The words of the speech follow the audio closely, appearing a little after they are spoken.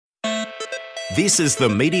This is the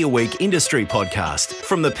Media Week Industry Podcast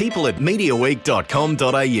from the people at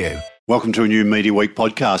MediaWeek.com.au. Welcome to a new Media Week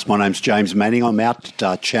podcast. My name's James Manning. I'm out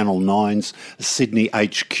at Channel 9's Sydney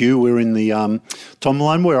HQ. We're in the, Tom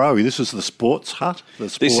Malone, where are we? This is the Sports Hut?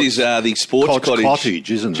 This is the Sports Cottage,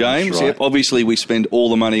 isn't it? James, right. Yep. Obviously, we spend all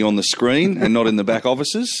the money on the screen and not in the back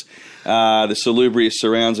offices. The salubrious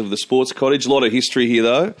surrounds of the Sports Cottage. A lot of history here,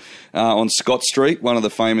 though, on Scott Street, one of the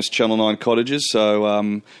famous Channel 9 cottages.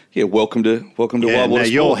 So, welcome to Wild Water Sports.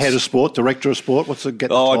 You're head of sport, director of sport. What's the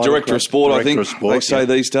director of sport, I think they say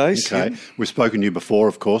these days. Okay. Yeah. We've spoken to you before,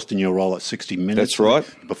 of course, in your role at 60 Minutes. That's right.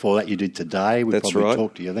 Before that, you did Today. We probably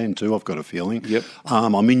talked to you then too, I've got a feeling. Yep.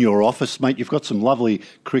 I'm in your office, mate. You've got some lovely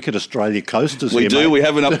Cricket Australia coasters here, do. mate. We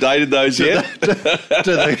haven't updated those yet. Do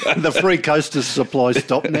the free coasters supply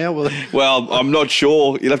stop now? Well, I'm not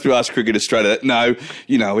sure. You'll have to ask Cricket Australia. No,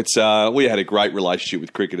 it's we had a great relationship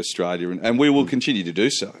with Cricket Australia, and we will continue to do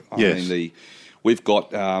so. Yes. We've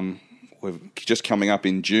got we're just coming up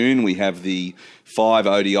in June. We have the 5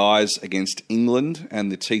 ODIs against England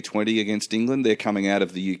and the T20 against England. They're coming out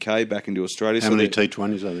of the UK back into Australia. How many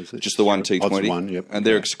T20s are there? Just the one T20. One, yep. And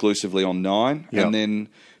they're exclusively on 9. Yep. And then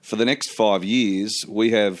for the next 5 years,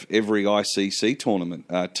 we have every ICC tournament,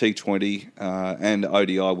 T20 and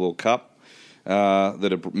ODI World Cup,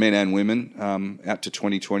 that are men and women out to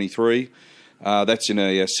 2023. That's in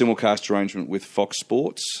a simulcast arrangement with Fox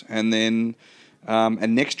Sports. And then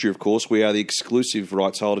and next year, of course, we are the exclusive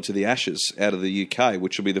rights holder to the Ashes out of the UK,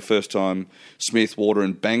 which will be the first time Smith, Warner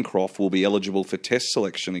and Bancroft will be eligible for Test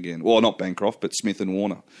selection again. Well, not Bancroft, but Smith and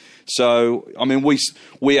Warner. So,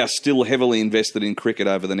 we are still heavily invested in cricket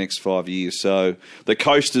over the next 5 years. So the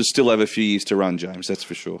coasters still have a few years to run, James, that's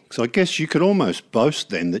for sure. So I guess you could almost boast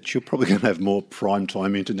then that you're probably going to have more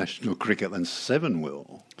primetime international cricket than Seven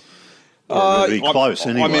will. Really close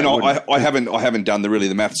anyway. I haven't done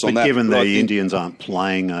the maths on that. But given the Indians aren't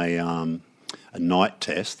playing a night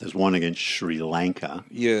test, there's one against Sri Lanka.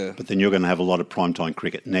 Yeah. But then you're going to have a lot of primetime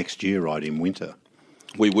cricket next year, right, in winter.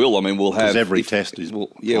 We will. We'll have... Because every test is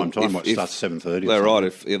prime time. It starts 7:30. They're right.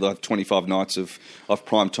 If they'll have 25 nights of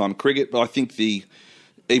prime time cricket. But I think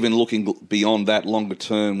even looking beyond that longer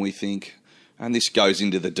term, we think, and this goes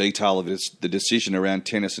into the detail of the decision around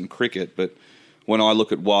tennis and cricket, but when I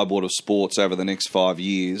look at Wild Water Sports over the next 5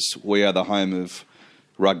 years, we are the home of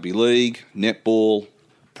rugby league, netball,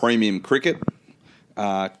 premium cricket,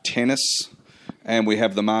 tennis, and we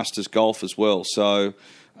have the Masters golf as well. So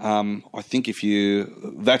I think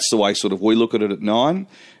that's the way sort of we look at it at 9,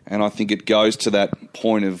 and I think it goes to that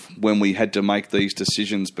point of when we had to make these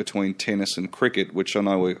decisions between tennis and cricket, which I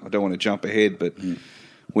know I don't want to jump ahead, but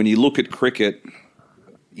when you look at cricket,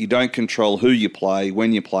 you don't control who you play,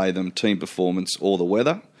 when you play them, team performance or the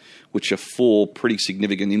weather, which are 4 pretty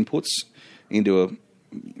significant inputs into a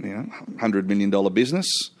 $100 million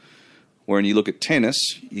business. When you look at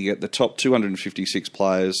tennis, you get the top 256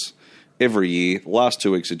 players every year, the last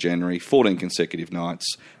 2 weeks of January, 14 consecutive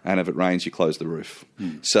nights, and if it rains, you close the roof.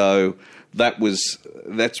 So that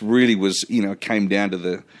really came down to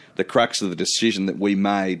the crux of the decision that we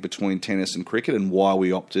made between tennis and cricket and why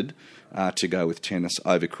we opted to go with tennis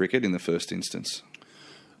over cricket in the first instance.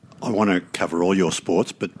 I want to cover all your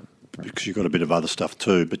sports, but because you've got a bit of other stuff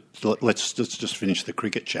too. But let's just finish the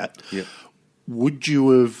cricket chat. Yep. Would you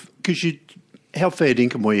have? How fair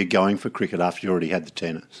dinkum were you going for cricket after you already had the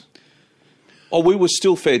tennis? Oh, we were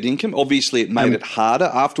still fair dinkum. Obviously, it made it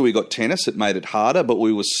harder. After we got tennis, it made it harder, but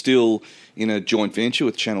we were still in a joint venture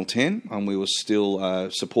with Channel 10, and we were still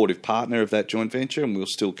a supportive partner of that joint venture, and we were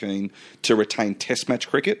still keen to retain Test match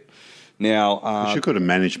cricket. Now, you could have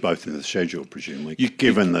managed both in the schedule, presumably,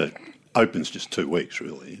 given the Open's just 2 weeks,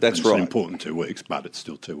 really. That's right. It's an important 2 weeks, but it's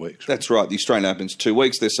still 2 weeks. Right? That's right. The Australian Open's 2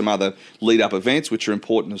 weeks. There's some other lead-up events which are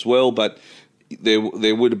important as well, but there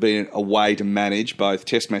would have been a way to manage both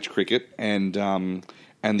Test match cricket and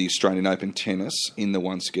the Australian Open tennis in the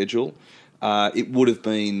one schedule. It would have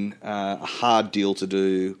been a hard deal to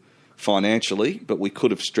do financially, but we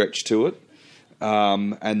could have stretched to it,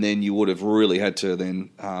 and then you would have really had to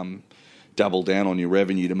then double down on your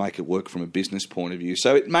revenue to make it work from a business point of view.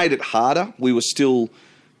 So it made it harder. We were still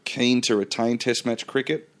keen to retain Test match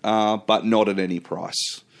cricket, but not at any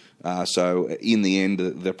price. So in the end,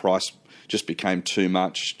 the price just became too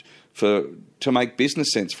much to make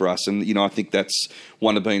business sense for us. And I think that's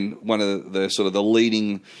one of the sort of the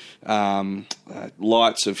leading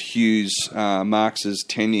lights of Hughes Marx's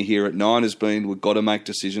tenure here at 9 has been we've got to make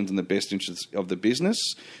decisions in the best interest of the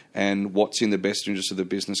business and what's in the best interest of the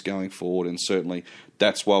business going forward. And certainly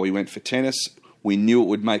that's why we went for tennis. We knew it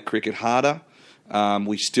would make cricket harder.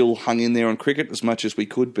 We still hung in there on cricket as much as we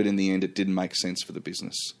could, but in the end it didn't make sense for the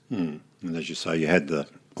business. And as you say, you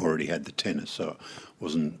already had the tennis, so it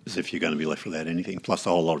wasn't as if you're going to be left without anything, plus a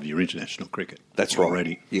whole lot of your international cricket. That's right.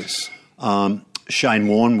 Already. Yes. Shane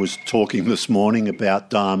Warne was talking this morning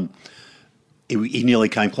about he nearly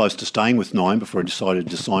came close to staying with Nine before he decided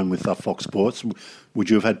to sign with Fox Sports. Would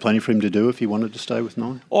you have had plenty for him to do if he wanted to stay with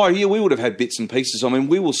Nine? Oh, yeah, we would have had bits and pieces. I mean,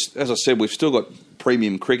 we will, as I said, we've still got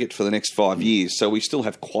premium cricket for the next 5 years, so we still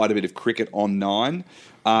have quite a bit of cricket on Nine,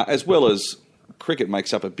 as well as cricket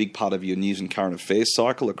makes up a big part of your news and current affairs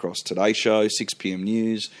cycle across Today Show, 6pm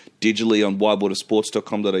News, digitally on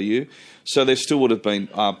widewatersports.com.au. So there still would have been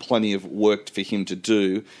plenty of work for him to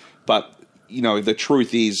do. But, you know, the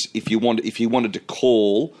truth is, if he wanted to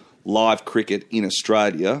call live cricket in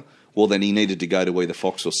Australia, well, then he needed to go to either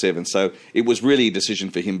Fox or Seven. So it was really a decision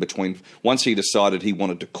for him once he decided he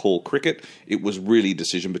wanted to call cricket, it was really a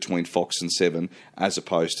decision between Fox and Seven as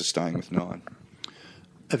opposed to staying with Nine.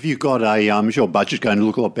 Have you got is your budget going to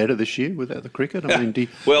look a lot better this year without the cricket? I mean,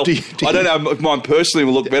 I don't know if mine personally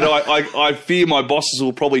will look better. I fear my bosses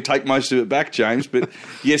will probably take most of it back, James. But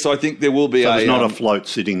yes, I think there will be there's not a float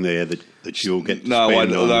sitting there that you'll get to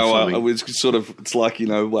spend on. It's like, you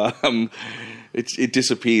know, it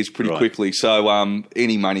disappears pretty quickly. So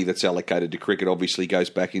any money that's allocated to cricket obviously goes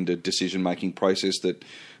back into decision-making process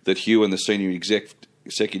that Hugh and the senior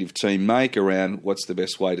executive team make around what's the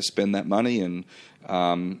best way to spend that money. And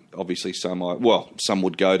obviously some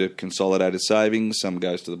would go to consolidated savings, some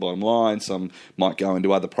goes to the bottom line, some might go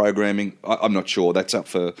into other programming. I'm not sure. That's up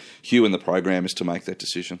for Hugh and the programmers to make that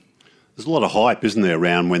decision. There's a lot of hype, isn't there,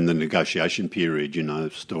 around when the negotiation period, you know,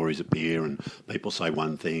 stories appear and people say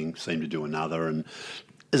one thing, seem to do another. And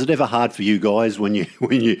is it ever hard for you guys when you're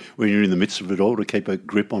in the midst of it all to keep a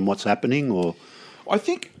grip on what's happening? Or I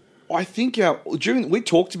think we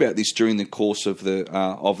talked about this during the course of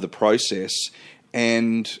the process,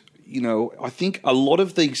 and you know, I think a lot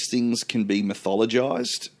of these things can be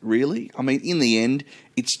mythologized. Really, I mean, in the end,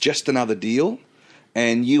 it's just another deal.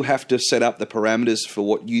 And you have to set up the parameters for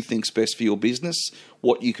what you think's best for your business,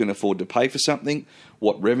 what you can afford to pay for something,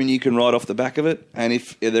 what revenue you can ride off the back of it, and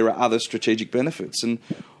if there are other strategic benefits. And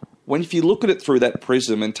if you look at it through that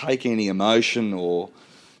prism and take any emotion or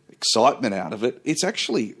excitement out of it, it's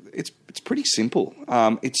pretty simple.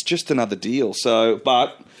 It's just another deal. So,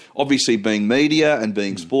 but obviously, being media and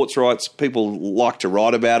being sports rights, people like to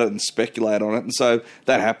write about it and speculate on it, and so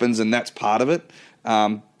that happens, and that's part of it.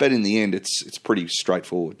 But in the end, it's pretty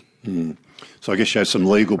straightforward. So I guess you have some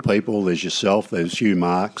legal people. There's yourself. There's Hugh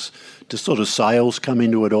Marks. Does sort of sales come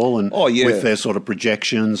into it all? And with their sort of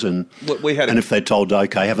projections and if they're told,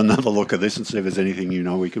 okay, have another look at this and see if there's anything, you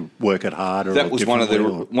know, we could work it harder. That was one of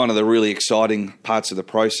the really exciting parts of the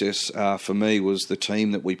process for me was the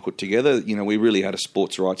team that we put together. You know, we really had a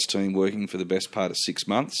sports rights team working for the best part of 6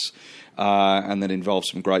 months. And that involved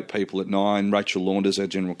some great people at Nine. Rachel Launders, our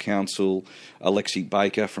General Counsel, Alexi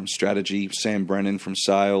Baker from Strategy, Sam Brennan from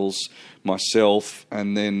Sales, myself,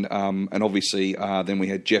 and then obviously then we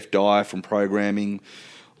had Jeff Dyer from Programming,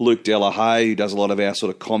 Luke Delahaye, who does a lot of our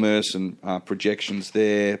sort of commerce and projections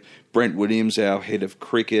there, Brent Williams, our head of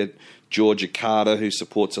cricket, Georgia Carter, who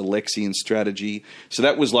supports Alexi in Strategy. So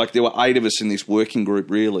that was like there were 8 of us in this working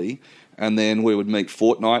group really. And then we would meet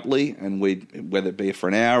fortnightly, and whether it be for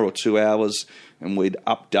an hour or 2 hours, and we'd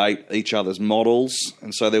update each other's models.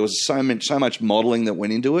 And so there was so much modelling that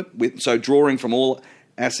went into it. So drawing from all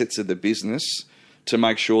assets of the business to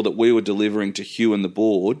make sure that we were delivering to Hugh and the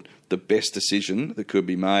board the best decision that could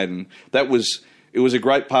be made. And it was a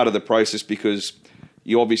great part of the process because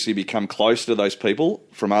you obviously become close to those people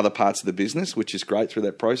from other parts of the business, which is great through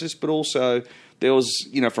that process. But also there was,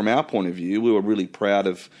 you know, from our point of view, we were really proud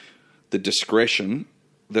of the discretion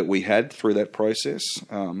that we had through that process,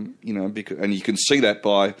 and you can see that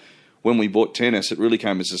by when we bought tennis, it really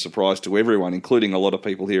came as a surprise to everyone, including a lot of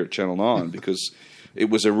people here at Channel 9, because it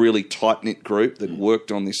was a really tight-knit group that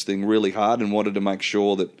worked on this thing really hard and wanted to make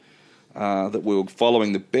sure that that we were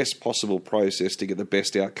following the best possible process to get the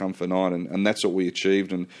best outcome for Nine, and that's what we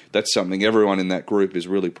achieved, and that's something everyone in that group is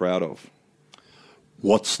really proud of.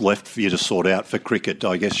 What's left for you to sort out for cricket?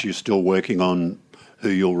 I guess you're still working on who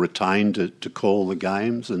you'll retain to call the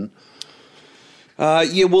games, and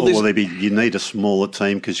you need a smaller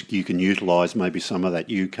team because you can utilise maybe some of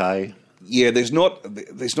that UK. Yeah, there's not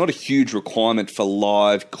a huge requirement for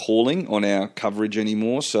live calling on our coverage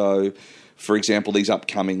anymore. So for example, these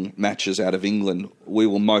upcoming matches out of England, we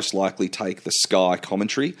will most likely take the Sky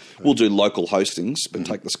commentary. We'll do local hostings, but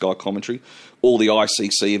take the Sky commentary. All the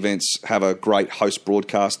ICC events have a great host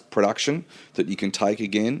broadcast production that you can take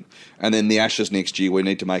again. And then the Ashes next year, we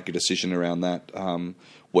need to make a decision around that,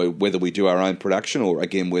 whether we do our own production or,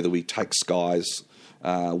 again, whether we take Sky's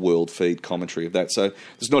world feed commentary of that. So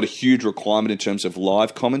there's not a huge requirement in terms of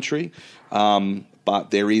live commentary,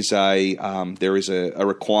 but there is a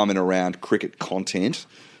requirement around cricket content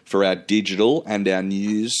for our digital and our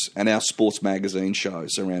news and our sports magazine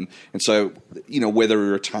shows around. And so, whether we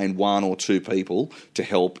retain one or two people to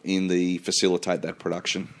help facilitate that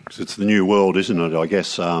production. It's the new world, isn't it? I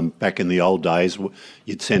guess back in the old days,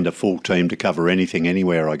 you'd send a full team to cover anything,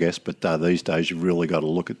 anywhere, I guess. But these days, you've really got to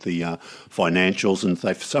look at the financials. And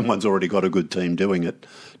if someone's already got a good team doing it,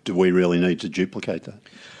 do we really need to duplicate that?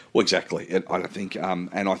 Well, exactly. I think, and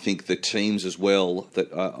I think the teams as well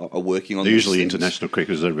that are working on. They're usually international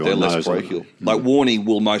cricketers. Everyone knows. Less parochial. Like Warnie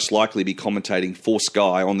will most likely be commentating for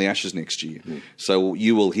Sky on the Ashes next year, so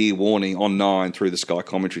you will hear Warnie on 9 through the Sky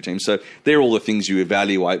commentary team. So they're all the things you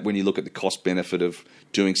evaluate when you look at the cost benefit of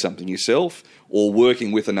doing something yourself or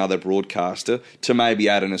working with another broadcaster to maybe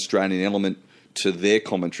add an Australian element to their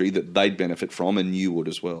commentary that they'd benefit from, and you would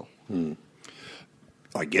as well.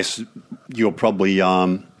 I guess you'll probably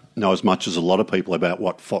know as much as a lot of people about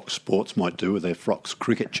what Fox Sports might do with their Fox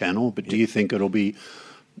Cricket channel, but do you think it'll be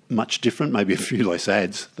much different? Maybe a few less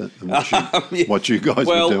ads than what you guys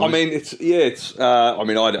well, were doing? I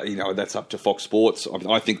mean, that's up to Fox Sports.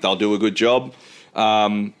 I think they'll do a good job.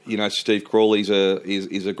 Steve Crawley's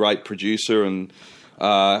is a great producer, and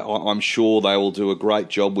I'm sure they will do a great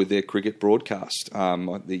job with their cricket broadcast.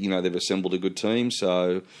 They've assembled a good team,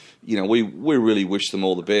 so we really wish them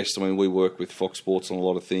all the best. I mean, we work with Fox Sports on a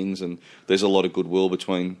lot of things, and there's a lot of goodwill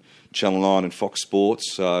between Channel 9 and Fox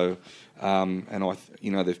Sports. So,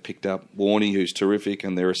 they've picked up Warnie, who's terrific,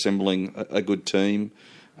 and they're assembling a good team.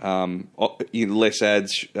 Less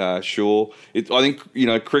ads, sure. I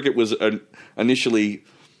think cricket was initially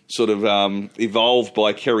sort of evolved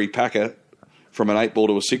by Kerry Packer from an 8-ball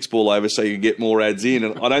to a 6-ball over, so you get more ads in.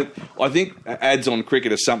 And I think ads on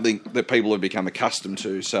cricket are something that people have become accustomed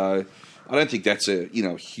to. So I don't think that's a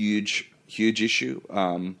huge issue.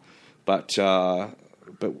 But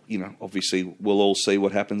obviously we'll all see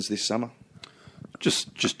what happens this summer.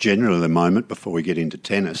 Just generally at the moment, before we get into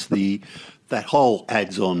tennis, that whole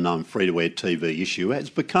ads on free-to-air TV issue has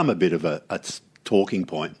become a bit of a talking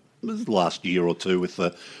point. The last year or two,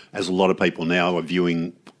 as a lot of people now are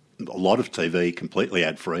viewing a lot of TV completely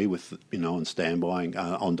ad-free with, on standby,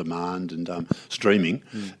 on demand and streaming.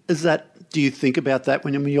 Do you think about that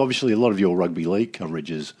obviously a lot of your rugby league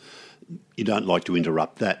coverage is, you don't like to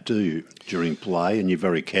interrupt that, do you, during play, and you're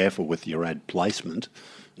very careful with your ad placement.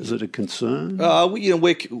 Is it a concern?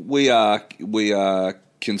 We are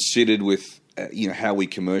considered with, how we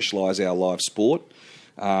commercialise our live sport.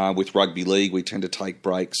 With rugby league, we tend to take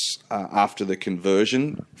breaks after the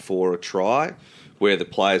conversion for a try, where the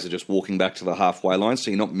players are just walking back to the halfway line,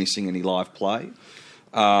 so you're not missing any live play.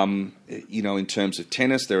 In terms of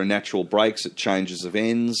tennis, there are natural breaks at changes of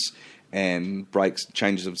ends and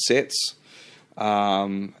changes of sets.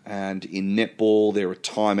 And in netball, there are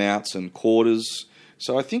timeouts and quarters.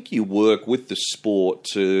 So I think you work with the sport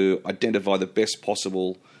to identify the best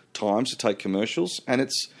possible times to take commercials. And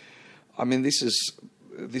this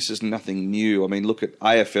is nothing new. I mean, look at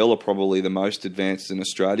AFL are probably the most advanced in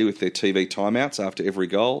Australia with their TV timeouts after every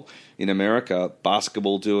goal. In America,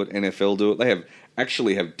 basketball do it, NFL do it. They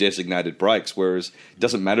actually have designated breaks, whereas it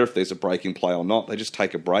doesn't matter if there's a break in play or not. They just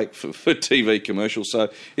take a break for TV commercials. So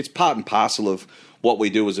it's part and parcel of what we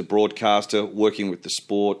do as a broadcaster, working with the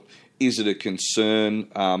sport. Is it a concern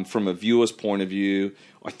from a viewer's point of view?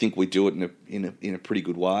 I think we do it in a pretty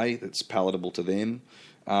good way that's palatable to them.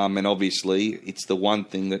 And obviously, it's the one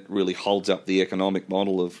thing that really holds up the economic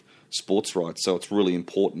model of sports rights. So it's really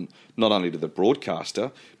important not only to the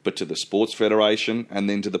broadcaster, but to the Sports Federation and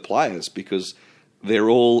then to the players, because they're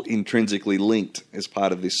all intrinsically linked as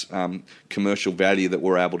part of this commercial value that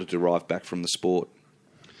we're able to derive back from the sport.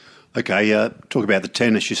 Okay, talk about the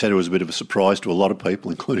tennis. You said it was a bit of a surprise to a lot of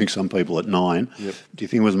people, including some people at 9. Yep. Do you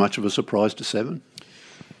think it was much of a surprise to 7?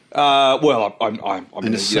 Well,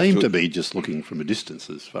 it seemed to be just looking from a distance,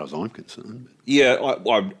 as far as I'm concerned. Yeah,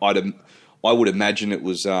 I would imagine it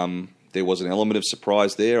was. There was an element of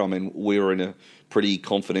surprise there. I mean, we were in a pretty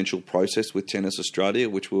confidential process with Tennis Australia,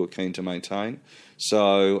 which we were keen to maintain.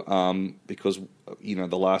 So, because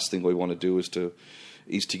the last thing we want to do is to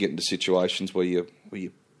get into situations where you're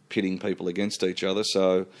pitting people against each other.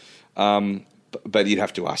 So, but you'd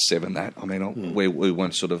have to ask Seven that. I mean, we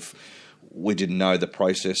weren't sort of. we didn't know the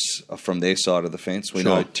process from their side of the fence. We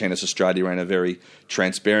know Tennis Australia ran a very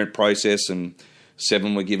transparent process, and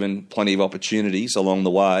Seven were given plenty of opportunities along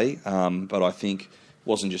the way. But I think it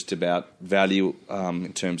wasn't just about value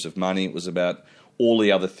in terms of money. It was about all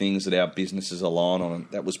the other things that our businesses align on,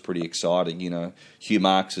 and that was pretty exciting. You know, Hugh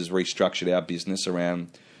Marks has restructured our business around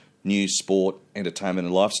news, sport, entertainment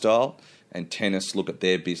and lifestyle, and Tennis look at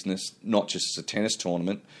their business not just as a tennis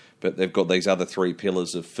tournament, but they've got these other three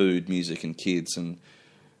pillars of food, music and kids. And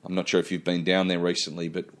I'm not sure if you've been down there recently,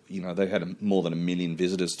 but you know, they've had more than 1 million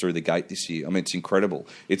visitors through the gate this year. I mean, it's incredible.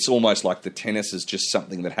 It's almost like the tennis is just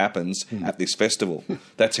something that happens at this festival.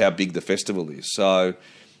 That's how big the festival is. So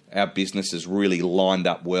our business is really lined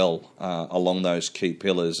up well along those key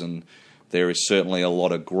pillars, and there is certainly a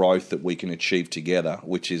lot of growth that we can achieve together,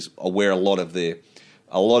 which is where a lot of the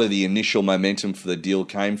initial momentum for the deal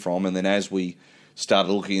came from. And then as we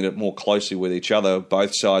started looking at it more closely with each other,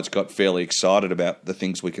 both sides got fairly excited about the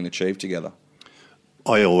things we can achieve together.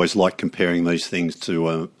 I always like comparing these things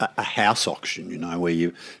to a house auction, you know, where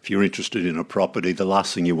if you're interested in a property, the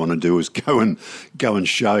last thing you want to do is go and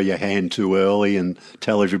show your hand too early and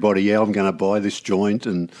tell everybody, yeah, I'm going to buy this joint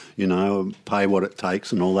and, you know, pay what it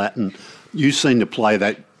takes and all that. And you seem to play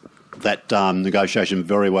that negotiation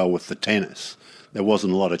very well with the tennis. There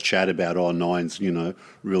wasn't a lot of chat about Nine's, you know,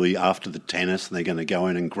 really after the tennis, and they're going to go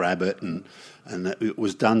in and grab it, and it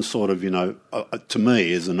was done sort of, you know, to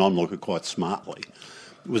me as an onlooker, quite smartly.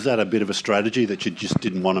 Was that a bit of a strategy that you just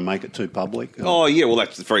didn't want to make it too public? Oh, yeah, well,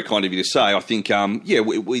 that's very kind of you to say. I think,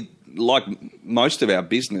 we like most of our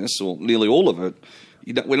business, or nearly all of it,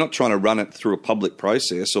 we're not trying to run it through a public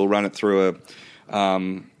process or run it through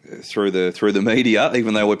through the media,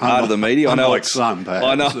 even though we're part of the media. I know it's some,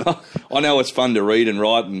 perhaps. I know it's fun to read and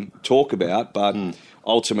write and talk about, but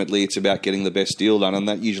ultimately it's about getting the best deal done, and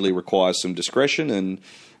that usually requires some discretion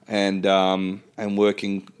and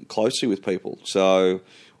working closely with people. So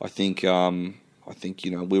I think you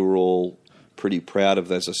know, we were all pretty proud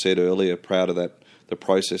of, as I said earlier, proud of the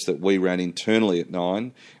process that we ran internally at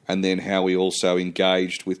Nine, and then how we also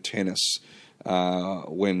engaged with Tennis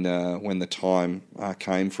when the time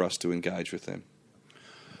came for us to engage with them.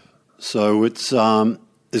 So it's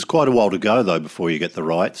there's quite a while to go though before you get the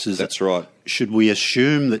rights. That's right. Should we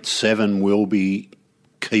assume that Seven will be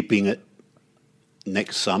keeping it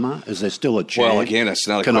next summer? Is there still a chance? Well, again, that's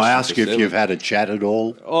another question. Can I ask you if you've had a chat at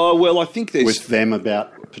all? Oh, well, I think there's with them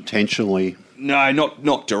about potentially. No,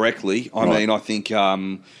 not directly. I mean, I think you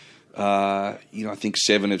know, I think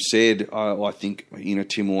Seven have said. I think, you know,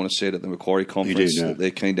 Tim Warner said at the Macquarie conference that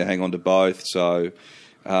they're keen to hang on to both. So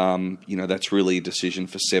you know, that's really a decision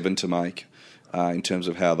for Seven to make in terms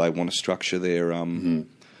of how they want to structure their Would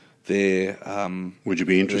you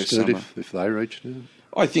be interested if they reached out?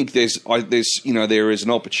 I think there's you know, there is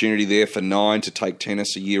an opportunity there for Nine to take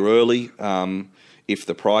Tennis a year early. If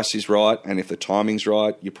the price is right and if the timing's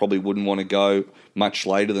right, you probably wouldn't want to go much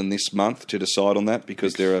later than this month to decide on that,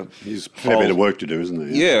 because there are there's a fair bit of work to do, isn't there?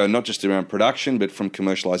 Yeah, not just around production, but from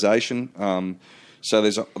commercialisation. So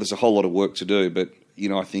there's a whole lot of work to do. But you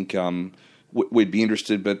know, I think we'd be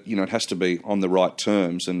interested, but you know, it has to be on the right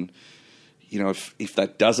terms. And you know, if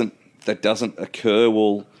that doesn't occur,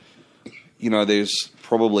 well, you know, there's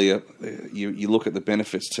probably you look at the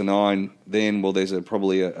benefits to Nine, then, well, there's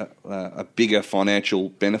probably a bigger financial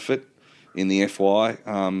benefit in the FY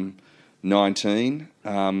 19,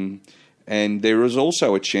 and there is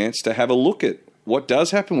also a chance to have a look at what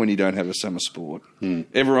does happen when you don't have a summer sport.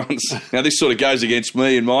 Everyone's now, this sort of goes against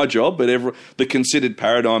me and my job, but the considered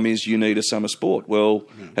paradigm is you need a summer sport. Well,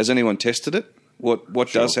 has anyone tested it?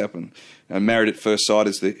 What does happen? Married at First Sight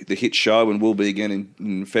is the hit show, and will be again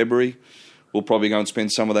in February. We'll probably go and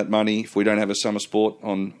spend some of that money, if we don't have a summer sport,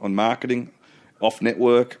 on marketing, off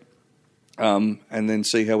network, and then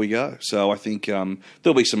see how we go. So I think there'll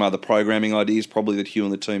be some other programming ideas probably that Hugh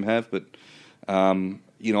and the team have, but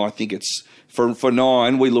you know, I think it's for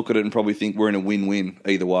Nine, we look at it and probably think we're in a win-win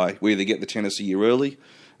either way. We either get the tennis a year early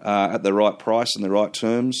at the right price and the right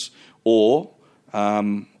terms, or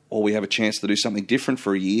we have a chance to do something different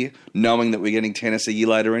for a year, knowing that we're getting tennis a year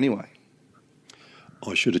later anyway.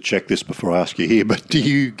 I should have checked this before I ask you here, but do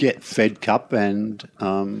you get Fed Cup and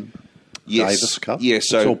Davis Cup? Yes,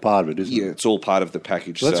 so it's all part of it, isn't it? Yeah, it's all part of the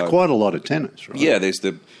package. So that's quite a lot of tennis, right? Yeah, there's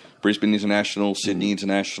the Brisbane International, Sydney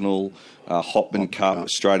International, Hopman Cup,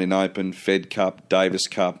 Australian Open, Fed Cup, Davis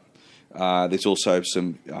Cup. There's also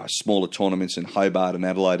some smaller tournaments in Hobart and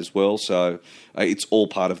Adelaide as well. So it's all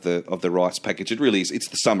part of the rights package. It really is. It's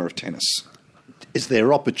the summer of tennis. Is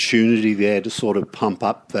there opportunity there to sort of pump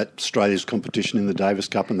up that Australia's competition in the Davis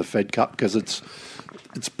Cup and the Fed Cup? Because it's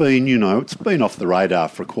it's been, it's been off the radar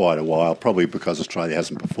for quite a while, probably because Australia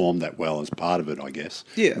hasn't performed that well as part of it, I guess,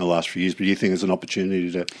 in the last few years. But do you think there's an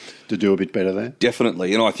opportunity to do a bit better there?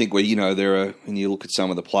 Definitely. And I think there are, and you look at some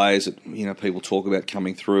of the players that, people talk about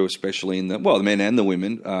coming through, especially in the men and the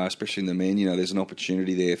women, especially in the men, there's an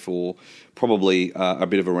opportunity there for probably a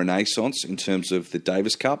bit of a renaissance in terms of the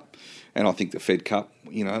Davis Cup. And I think the Fed Cup,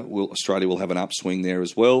 Australia will have an upswing there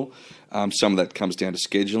as well. Some of that comes down to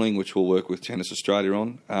scheduling, which we'll work with Tennis Australia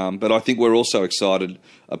on. But I think we're also excited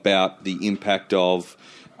about the impact of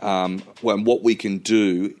what we can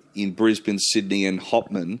do in Brisbane, Sydney and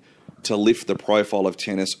Hopman to lift the profile of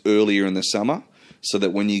tennis earlier in the summer, so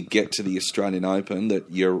that when you get to the Australian Open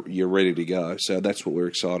that you're ready to go. So that's what we're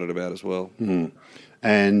excited about as well. Mm.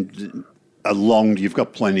 And you've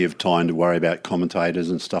got plenty of time to worry about commentators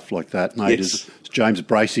and stuff like that, mate. Yes. Is James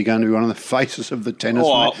Bracey going to be one of the faces of the tennis?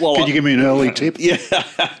 Well, could you give me an early tip? Yeah,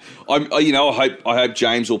 I hope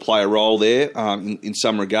James will play a role there. In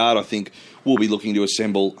some regard, I think we'll be looking to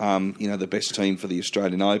assemble, the best team for the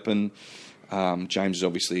Australian Open. James is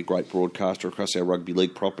obviously a great broadcaster across our rugby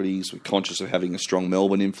league properties. We're conscious of having a strong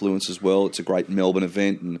Melbourne influence as well. It's a great Melbourne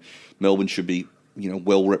event, and Melbourne should be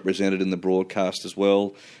well represented in the broadcast as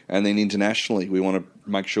well. And then internationally, we want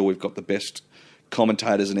to make sure we've got the best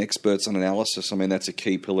commentators and experts on analysis. I mean, that's a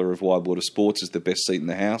key pillar of Widewater Sports, is the best seat in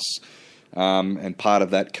the house. And part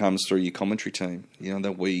of that comes through your commentary team.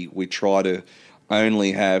 That we try to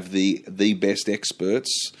only have the best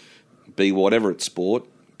experts, be whatever it's sport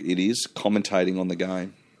it is, commentating on the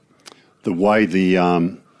game. The way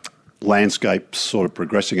the landscape's sort of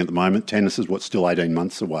progressing at the moment, tennis is still 18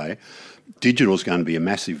 months away. Digital is going to be a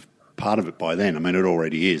massive part of it by then. I mean, it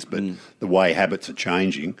already is, but the way habits are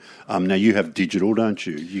changing. Now, you have digital, don't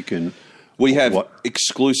you? We have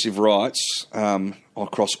exclusive rights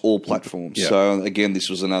across all platforms. Yeah. So, again, this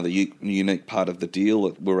was another unique part of the deal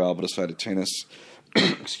that we were able to say to tennis,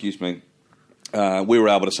 excuse me, the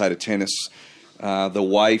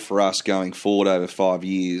way for us going forward over 5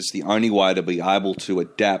 years, the only way to be able to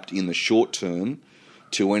adapt in the short term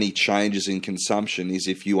to any changes in consumption is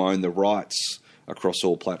if you own the rights across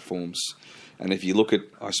all platforms. And if you look at,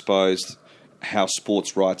 I suppose, how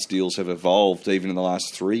sports rights deals have evolved even in the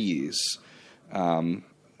last 3 years, I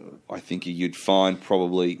think you'd find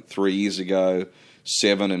probably 3 years ago,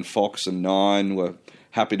 Seven and Fox and Nine were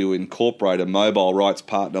happy to incorporate a mobile rights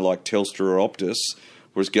partner like Telstra or Optus,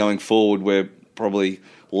 whereas going forward we're probably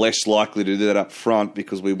less likely to do that up front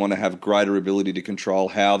because we want to have greater ability to control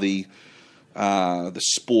how the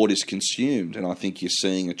sport is consumed. And I think you're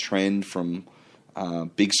seeing a trend from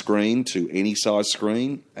big screen to any size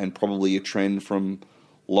screen, and probably a trend from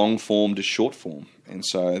long form to short form. And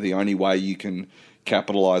so the only way you can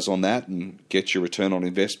capitalise on that and get your return on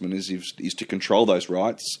investment is to control those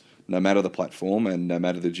rights, no matter the platform and no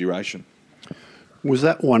matter the duration. Was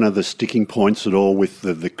that one of the sticking points at all with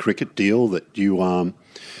the cricket deal, that you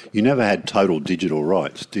never had total digital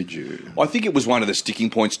rights, did you? I think it was one of the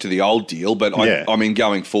sticking points to the old deal, but I mean,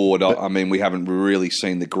 going forward, we haven't really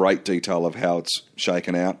seen the great detail of how it's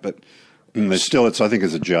shaken out. But there's still, I think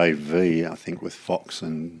it's a JV, I think, with Fox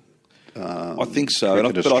and I think so.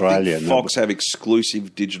 But I think Fox have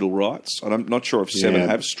exclusive digital rights. I'm not sure if Seven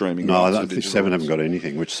have streaming rights. No, I think Seven haven't got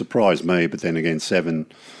anything, which surprised me. But then again, Seven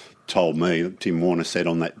told me, Tim Warner said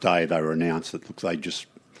on that day they were announced that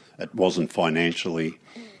it wasn't financially,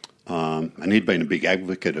 and he'd been a big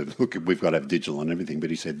advocate of, look, we've got to have digital and everything, but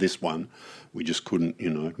he said this one, we just couldn't,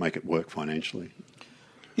 make it work financially.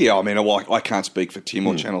 Yeah, I mean, I can't speak for Tim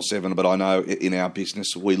or Channel 7, but I know in our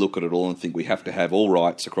business we look at it all and think we have to have all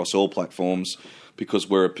rights across all platforms because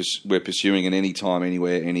we're pursuing an anytime,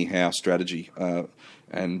 anywhere, anyhow strategy.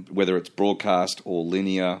 And whether it's broadcast or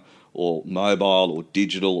linear or mobile or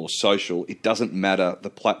digital or social, it doesn't matter the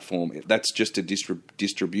platform. That's just a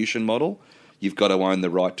distribution model. You've got to own the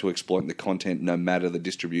right to exploit the content no matter the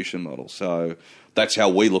distribution model. So that's how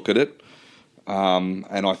we look at it. And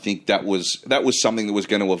I think that was something that was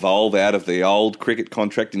going to evolve out of the old cricket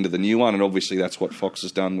contract into the new one, and obviously that's what Fox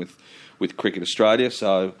has done with Cricket Australia.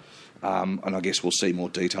 So, and I guess we'll see more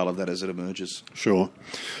detail of that as it emerges. Sure.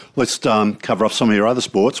 Let's cover off some of your other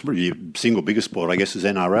sports. Your single biggest sport, I guess, is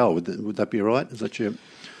NRL. Would that be right? Is that your...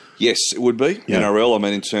 Yes, it would be. Yeah. NRL, I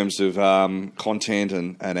mean, in terms of content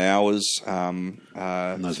and hours. And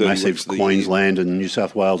those massive Queensland and New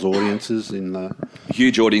South Wales audiences in the...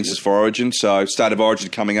 Huge audiences for Origin. So State of Origin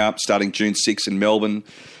coming up, starting June 6 in Melbourne,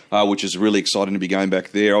 which is really exciting to be going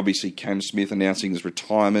back there. Obviously, Cam Smith announcing his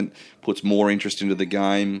retirement puts more interest into the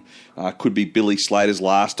game. Could be Billy Slater's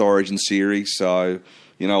last Origin series. So,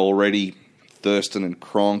 already Thurston and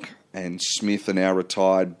Cronk and Smith are now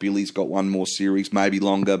retired. Billy's got one more series, maybe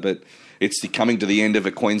longer, but it's coming to the end of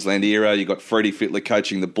a Queensland era. You've got Freddie Fittler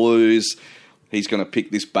coaching the Blues. He's going to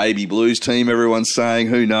pick this baby Blues team, everyone's saying.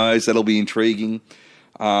 Who knows? That'll be intriguing.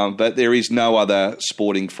 But there is no other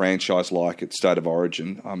sporting franchise like it, State of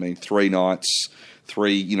Origin. I mean, 3 nights,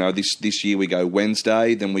 this year we go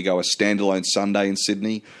Wednesday, then we go a standalone Sunday in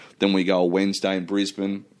Sydney, then we go a Wednesday in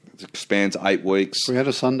Brisbane. It spans 8 weeks. We had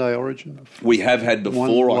a Sunday Origin before. We have had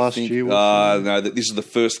before, I think. No, this is the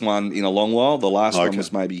first one in a long while. The last one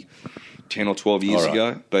was maybe 10 or 12 years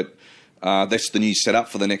ago. But that's the new setup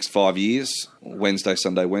for the next 5 years. Wednesday,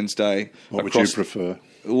 Sunday, Wednesday. What would you prefer?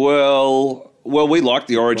 Well, we like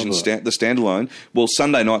the Origin, the standalone. Well,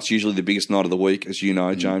 Sunday night's usually the biggest night of the week, as you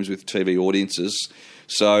know, James, with TV audiences.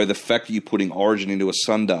 So the fact that you're putting Origin into a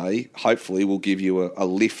Sunday, hopefully, will give you a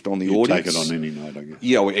lift on the audience. Take it on any night, I guess.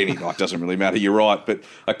 Yeah, well, any night doesn't really matter. You're right, but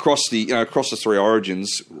across the 3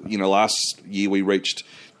 Origins, last year we reached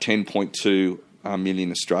 10.2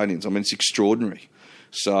 million Australians. I mean, it's extraordinary.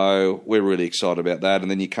 So we're really excited about that.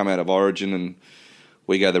 And then you come out of Origin and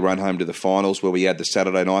we go the run home to the finals, where we add the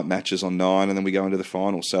Saturday night matches on 9, and then we go into the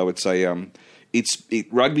finals. So it's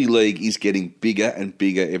rugby league is getting bigger and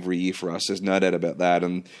bigger every year for us. There's no doubt about that.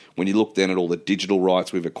 And when you look then at all the digital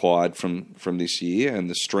rights we've acquired from this year and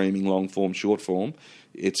the streaming long form, short form,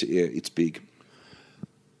 it's big.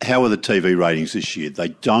 How are the TV ratings this year? They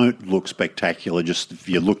don't look spectacular. Just if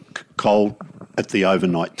you look cold at the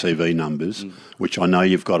overnight TV numbers, which I know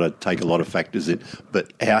you've got to take a lot of factors in,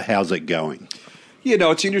 but how's it going? Yeah,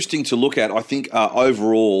 no, it's interesting to look at. I think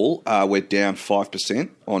overall we're down 5%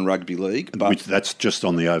 on rugby league. But that's just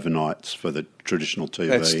on the overnights for the traditional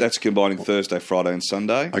TV? That's combining Thursday, Friday and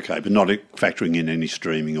Sunday. Okay, but not factoring in any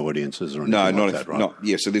streaming audiences or anything like that,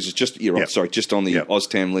 right? So this is just, you're right, sorry, just on the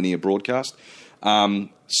OzTam linear broadcast.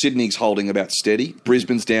 Sydney's holding about steady.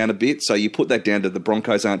 Brisbane's down a bit, so you put that down to the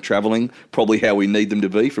Broncos aren't travelling, probably how we need them to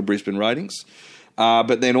be for Brisbane ratings.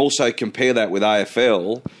 But then also compare that with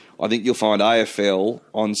AFL. I think you'll find AFL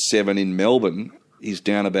on 7 in Melbourne is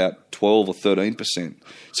down about 12 or 13%.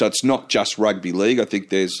 So it's not just rugby league. I think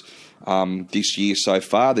there's this year so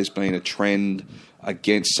far there's been a trend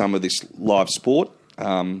against some of this live sport.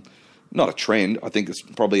 Not a trend. I think it's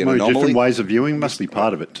probably an anomaly. Different ways of viewing must be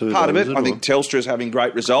part of it too. Part of it. I think Telstra's having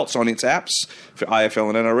great results on its apps for AFL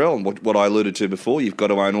and NRL. And what I alluded to before, you've got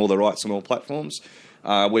to own all the rights on all platforms.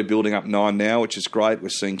 We're building up 9 now, which is great. We're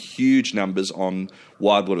seeing huge numbers on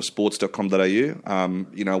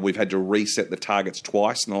widewatersports.com.au. We've had to reset the targets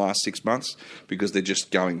twice in the last 6 months because they're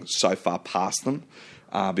just going so far past them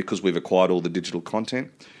because we've acquired all the digital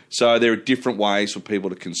content. So there are different ways for people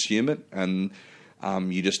to consume it, and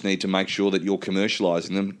you just need to make sure that you're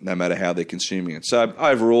commercialising them no matter how they're consuming it. So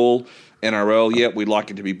overall, NRL, we'd like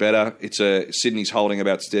it to be better. Sydney's holding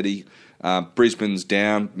about steady. Brisbane's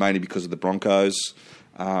down mainly because of the Broncos.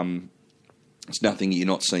 It's nothing you're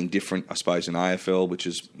not seeing different, I suppose, in AFL, which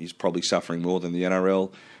is probably suffering more than the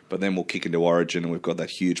NRL. But then we'll kick into Origin, and we've got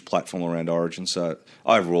that huge platform around Origin. So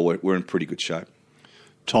overall, we're in pretty good shape.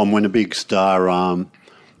 Tom, when a big star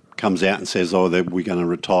comes out and says, we're going to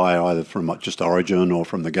retire either from just Origin or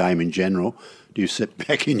from the game in general, do you sit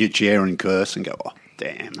back in your chair and curse and go, oh,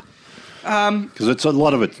 damn? Because it's a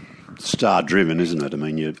lot of it star-driven, isn't it? I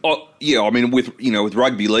mean, with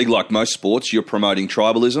rugby league, like most sports, you're promoting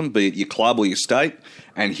tribalism, be it your club or your state,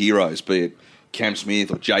 and heroes, be it Cam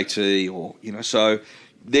Smith or JT, or so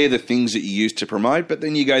they're the things that you use to promote. But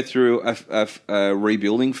then you go through a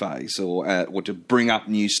rebuilding phase, or to bring up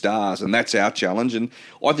new stars, and that's our challenge. And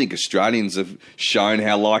I think Australians have shown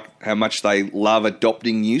how much they love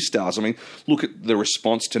adopting new stars. I mean, look at the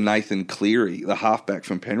response to Nathan Cleary, the halfback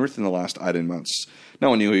from Penrith, in the last 18 months. No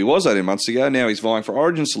one knew who he was 18 months ago. Now he's vying for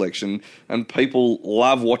Origin selection, and people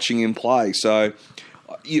love watching him play. So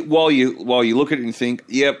while you look at it and think,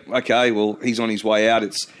 yep, okay, well, he's on his way out,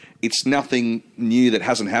 it's nothing new that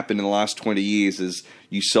hasn't happened in the last 20 years. As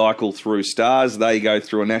you cycle through stars, they go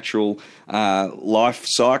through a natural life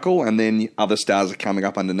cycle, and then other stars are coming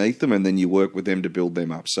up underneath them, and then you work with them to build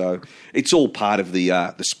them up. So it's all part of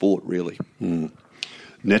the sport, really.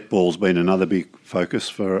 Netball's been another big focus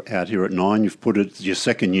for out here at Nine. You've put it your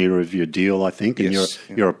second year of your deal, I think, and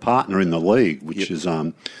you're a partner in the league, which is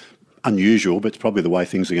unusual, but it's probably the way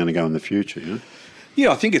things are going to go in the future.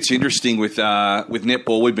 Yeah, I think it's interesting with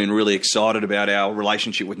netball. We've been really excited about our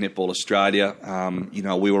relationship with Netball Australia.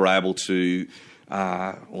 We were able to,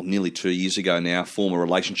 nearly 2 years ago now, form a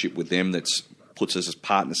relationship with them that's puts us as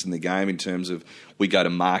partners in the game in terms of we go to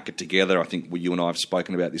market together. I think you and I have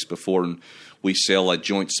spoken about this before, and we sell a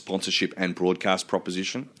joint sponsorship and broadcast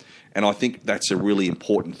proposition. And I think that's a really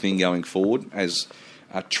important thing going forward as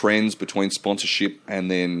trends between sponsorship and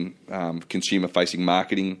then consumer-facing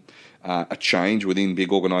marketing, a change within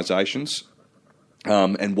big organisations.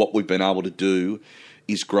 And what we've been able to do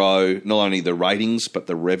is grow not only the ratings but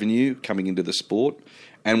the revenue coming into the sport.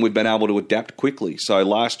 And we've been able to adapt quickly. So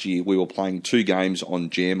last year we were playing 2 games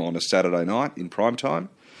on Gem on a Saturday night in prime time.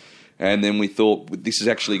 And then we thought this is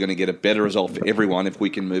actually going to get a better result for everyone if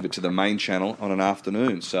we can move it to the main channel on an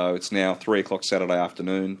afternoon. So it's now 3 o'clock Saturday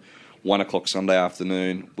afternoon, 1 o'clock Sunday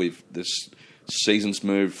afternoon. This season's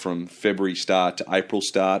moved from February start to April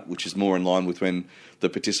start, which is more in line with when the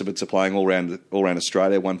participants are playing all around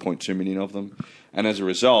Australia, 1.2 million of them. And as a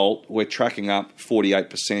result, we're tracking up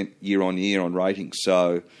 48% year on year on ratings,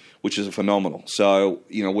 so which is phenomenal. So,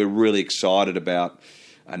 we're really excited about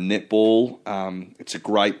netball. It's a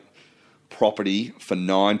great property for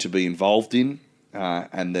Nine to be involved in,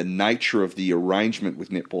 and the nature of the arrangement with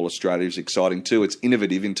Netball Australia is exciting too. It's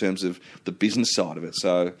innovative in terms of the business side of it.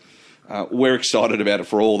 So we're excited about it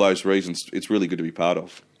for all those reasons. It's really good to be part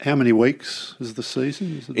of. How many weeks is the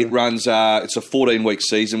season? It runs, it's a 14-week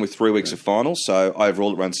season with 3 weeks of finals, so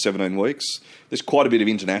overall it runs 17 weeks. There's quite a bit of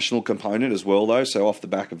international component as well, though, so off the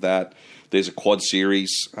back of that, there's a quad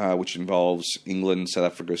series which involves England, South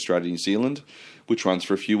Africa, Australia, New Zealand, which runs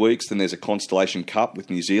for a few weeks. Then there's a Constellation Cup with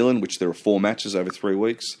New Zealand, which there are 4 matches over 3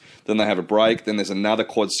 weeks. Then they have a break. Then there's another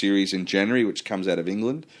quad series in January, which comes out of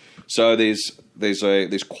England. So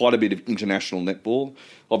there's quite a bit of international netball.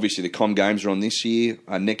 Obviously, the Com Games are on this year.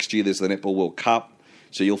 Next year, there's the Netball World Cup.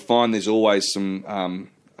 So you'll find there's always some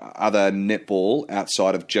other netball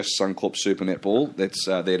outside of just Suncorp Super Netball that's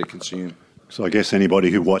there to consume. So I guess anybody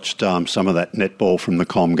who watched some of that netball from the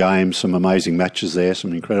Com Games, some amazing matches there,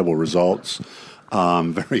 some incredible results,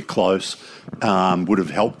 very close, would have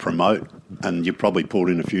helped promote. And you probably pulled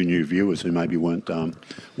in a few new viewers who maybe weren't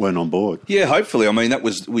on board. Yeah, hopefully. I mean, that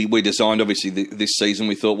was we designed obviously this season.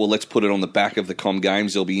 We thought, well, let's put it on the back of the Com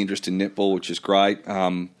Games. There'll be interest in netball, which is great.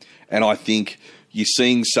 And I think you're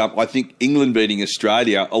seeing some. I think England beating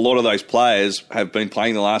Australia. A lot of those players have been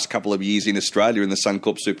playing the last couple of years in Australia in the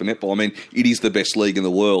Suncorp Super Netball. I mean, it is the best league in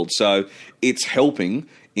the world, so it's helping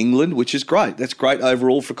England, which is great. That's great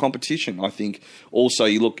overall for competition. I think also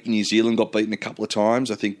you look, New Zealand got beaten a couple of times,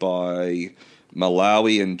 I think by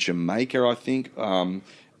Malawi and Jamaica, I think.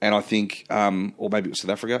 And I think, or maybe it was South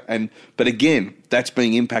Africa. But again, that's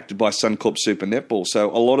being impacted by Suncorp Super Netball. So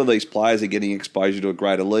a lot of these players are getting exposure to a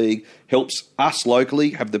greater league. Helps us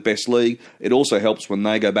locally have the best league. It also helps when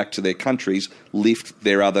they go back to their countries, lift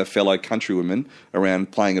their other fellow countrywomen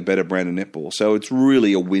around playing a better brand of netball. So it's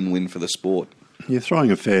really a win-win for the sport. You're throwing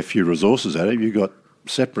a fair few resources at it. You've got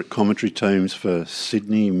separate commentary teams for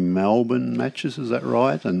Sydney, Melbourne matches, is that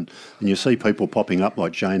right? And you see people popping up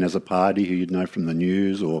like Jane Azzopardi, who you'd know from the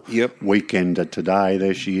news, or Weekend Today,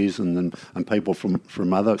 there she is, and people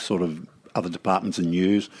from other sort of other departments in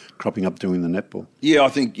news cropping up doing the netball. Yeah, I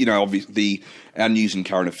think, obviously our news and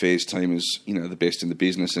current affairs team is, the best in the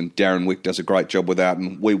business, and Darren Wick does a great job with that,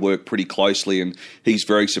 and we work pretty closely, and he's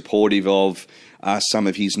very supportive of some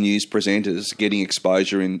of his news presenters getting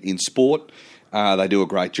exposure in sport. They do a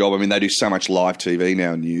great job. I mean, they do so much live TV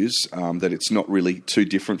now, news, that it's not really too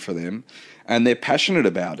different for them. And they're passionate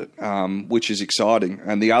about it, which is exciting.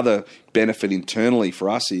 And the other benefit internally for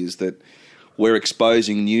us is that we're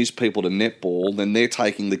exposing news people to netball, then they're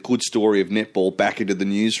taking the good story of netball back into the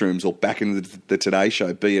newsrooms or back into the Today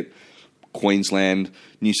Show, be it Queensland,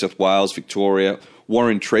 New South Wales, Victoria.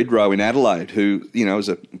 Warren Treadrow in Adelaide, who is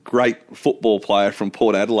a great football player from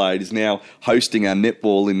Port Adelaide, is now hosting our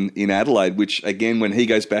netball in Adelaide, which, again, when he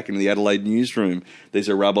goes back into the Adelaide newsroom, there's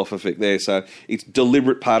a rub-off effect there. So it's a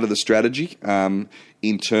deliberate part of the strategy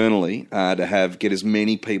internally to get as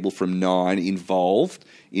many people from Nine involved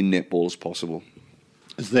in netball as possible.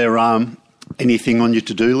 Is there anything on your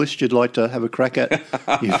to-do list you'd like to have a crack at?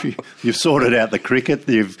 You've sorted out the cricket,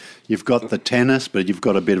 you've got the tennis, but you've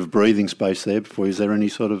got a bit of breathing space there before. Is there any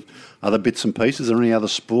sort of other bits and pieces? Is there any other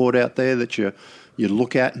sport out there that you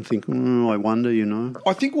look at and think, I wonder,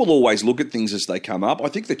 I think we'll always look at things as they come up. I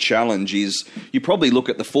think the challenge is you probably look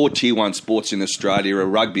at the 4 Tier 1 sports in Australia are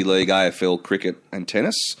rugby league, AFL, cricket and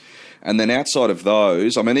tennis. And then outside of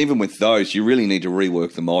those, I mean, even with those, you really need to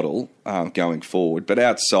rework the model going forward. But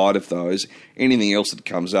outside of those, anything else that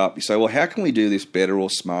comes up, you say, well, how can we do this better or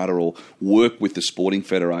smarter or work with the Sporting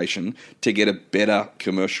Federation to get a better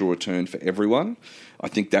commercial return for everyone? I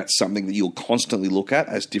think that's something that you'll constantly look at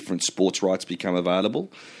as different sports rights become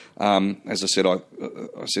available. As I said, I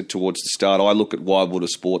said towards the start, I look at Widewater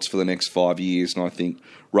Sports for the next 5 years, and I think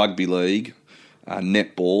rugby league,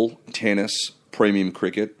 netball, tennis, premium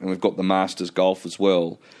cricket, and we've got the Masters golf as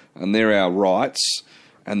well. And they're our rights.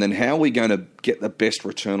 And then how are we going to get the best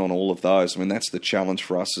return on all of those? I mean, that's the challenge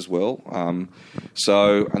for us as well. And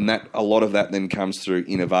a lot of that then comes through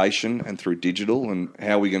innovation and through digital, and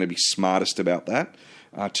how are we going to be smartest about that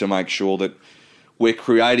to make sure that we're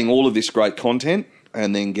creating all of this great content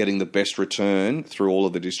and then getting the best return through all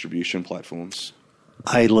of the distribution platforms.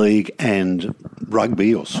 A-League and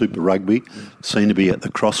rugby, or Super Rugby, seem to be at the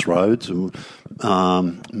crossroads.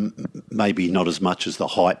 Maybe not as much as the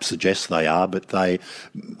hype suggests they are, but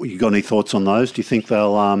you got any thoughts on those? Do you think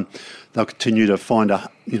they'll continue to find a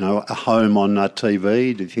home on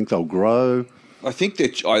TV? Do you think they'll grow? I think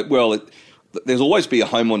that there's always be a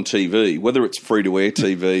home on TV, whether it's free-to-air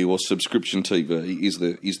TV or subscription TV is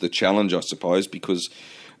the challenge, I suppose, because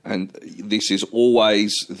this is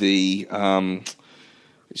always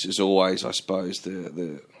I suppose,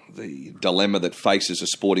 the dilemma that faces a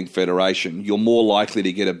sporting federation. You're more likely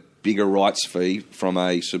to get a bigger rights fee from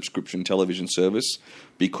a subscription television service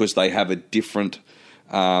because they have a different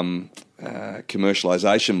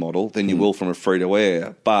commercialisation model than you will from a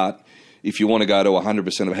free-to-air. But if you want to go to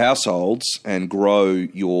 100% of households and grow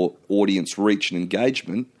your audience reach and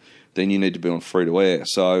engagement, then you need to be on free-to-air.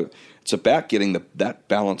 So it's about getting that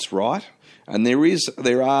balance right. And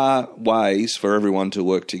there are ways for everyone to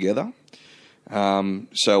work together.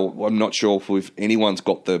 So I'm not sure if anyone's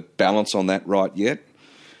got the balance on that right yet.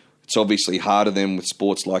 It's obviously harder than with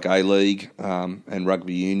sports like A-League and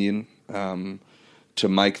rugby union to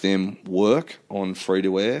make them work on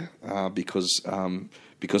free-to-air because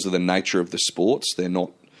of the nature of the sports. They're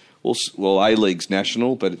not A-League's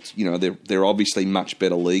national, but it's, they're obviously much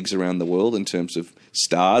better leagues around the world in terms of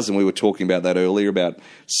stars, and we were talking about that earlier about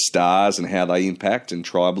stars and how they impact and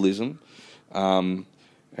tribalism.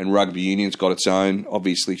 And rugby union's got its own,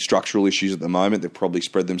 obviously, structural issues at the moment. They've probably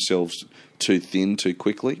spread themselves too thin too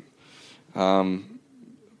quickly. But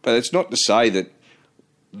it's not to say that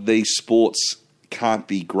these sports can't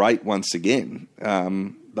be great once again.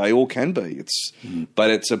 They all can be.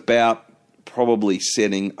 But it's about probably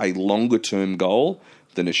setting a longer-term goal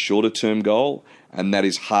than a shorter-term goal, and that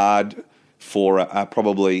is hard for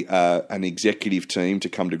probably an executive team to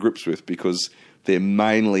come to grips with because they're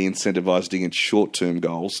mainly incentivised against short-term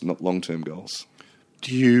goals, not long-term goals.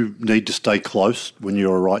 Do you need to stay close when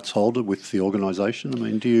you're a rights holder with the organisation? I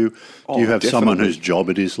mean, do you have definitely someone whose job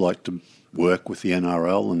it is like to work with the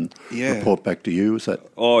NRL and report back to you? Is that?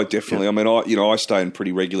 Oh, definitely. Yeah. I mean, I stay in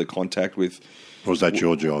pretty regular contact with. Or is that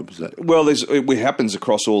your job? Is that? Well, it happens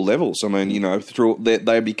across all levels. I mean,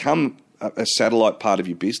 they become a satellite part of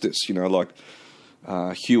your business. Like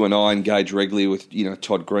Hugh and I engage regularly with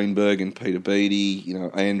Todd Greenberg and Peter Beattie.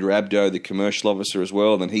 Andrew Abdo, the commercial officer as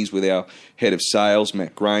well. Then he's with our head of sales,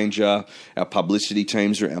 Matt Granger. Our publicity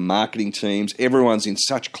teams, our marketing teams. Everyone's in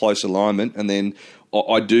such close alignment. And then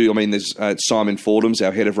there's Simon Fordham's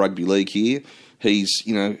our head of rugby league here. He's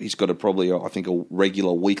got a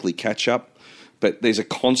regular weekly catch up. But there's a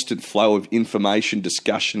constant flow of information,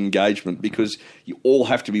 discussion, engagement, because you all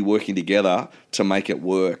have to be working together to make it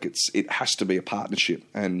work. It has to be a partnership.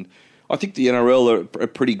 And I think the NRL are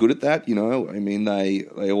pretty good at that, I mean, they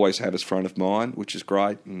always have us front of mind, which is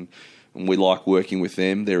great. And we like working with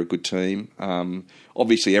them. They're a good team.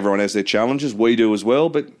 Obviously, everyone has their challenges. We do as well.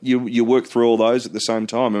 But you work through all those at the same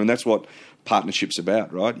time. I mean, that's what partnership's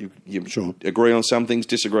about, right? You sure. Agree on some things,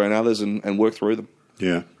 disagree on others, and work through them.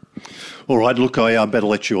 Yeah. All right, look, I better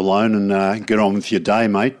let you alone and get on with your day,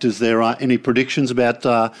 mate. Is there any predictions about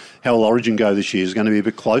how will Origin go this year? Is it going to be a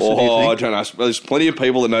bit closer, do you think? I don't know. There's plenty of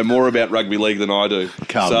people that know more about rugby league than I do.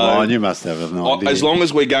 Come on, you must have an idea. As long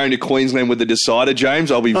as we're going to Queensland with the decider,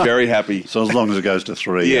 James, I'll be very happy. So as long as it goes to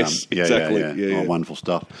 3. Yes, exactly. Yeah. Oh, wonderful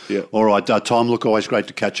stuff. Yeah. All right, Tom, look, always great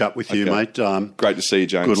to catch up with you, mate. Great to see you,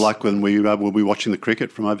 James. Good luck when we'll be watching the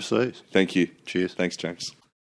cricket from overseas. Thank you. Cheers. Thanks, James.